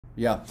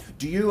Yeah.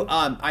 Do you,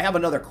 I have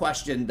another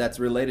question that's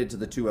related to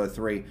the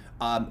 203.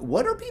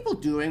 What are people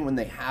doing when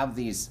they have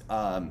these,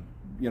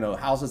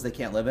 houses they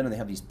can't live in and they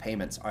have these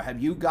payments? Or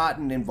have you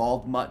gotten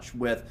involved much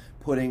with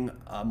putting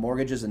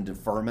mortgages in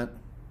deferment?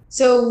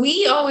 So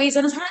we always,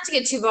 and I'm trying not to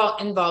get too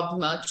involved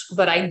much,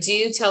 but I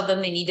do tell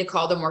them they need to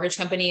call the mortgage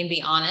company and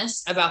be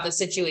honest about the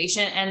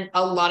situation. And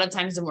a lot of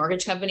times the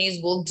mortgage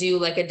companies will do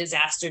like a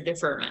disaster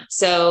deferment.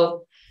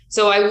 So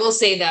I will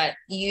say that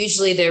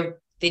usually they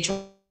try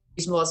to be as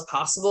reasonable as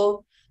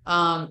possible.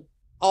 Um,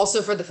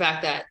 Also for the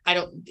fact that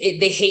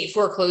they hate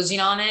foreclosing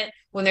on it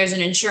when there's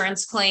an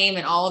insurance claim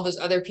and all of those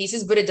other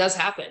pieces, but it does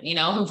happen.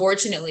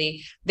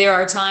 Unfortunately, there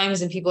are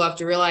times and people have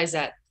to realize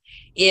that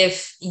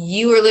if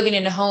you are living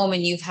in a home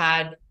and you've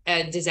had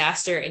a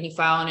disaster and you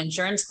file an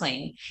insurance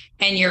claim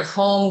and your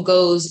home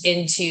goes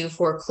into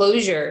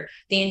foreclosure,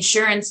 the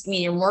insurance, I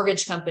mean your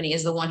mortgage company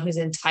is the one who's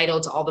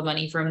entitled to all the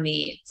money from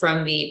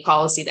the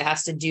policy that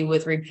has to do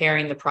with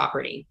repairing the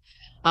property.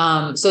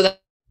 So that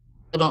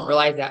people don't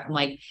realize that. I'm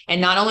like, and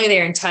not only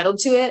they're entitled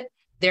to it,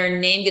 their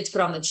name gets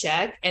put on the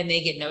check and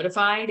they get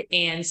notified,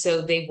 and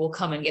so they will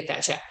come and get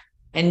that check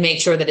and make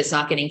sure that it's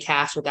not getting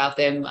cashed without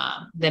them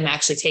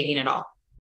actually taking it all.